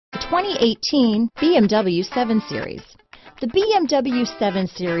2018 BMW 7 Series. The BMW 7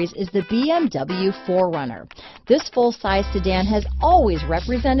 Series is the BMW 4Runner. This full-size sedan has always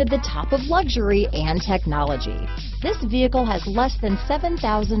represented the top of luxury and technology. This vehicle has less than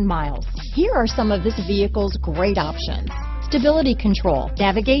 7,000 miles. Here are some of this vehicle's great options: stability control,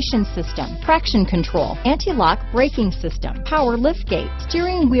 navigation system, traction control, anti-lock braking system, power liftgate,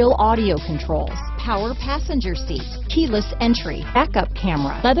 steering wheel audio controls, power passenger seat, keyless entry, backup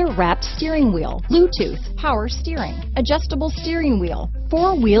camera, leather-wrapped steering wheel, Bluetooth, power steering, adjustable steering wheel,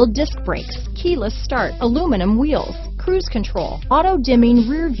 four-wheel disc brakes, keyless start, aluminum wheels, cruise control, auto-dimming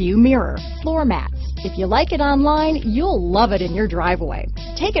rear-view mirror, floor mats. If you like it online, you'll love it in your driveway.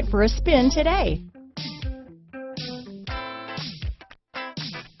 Take it for a spin today.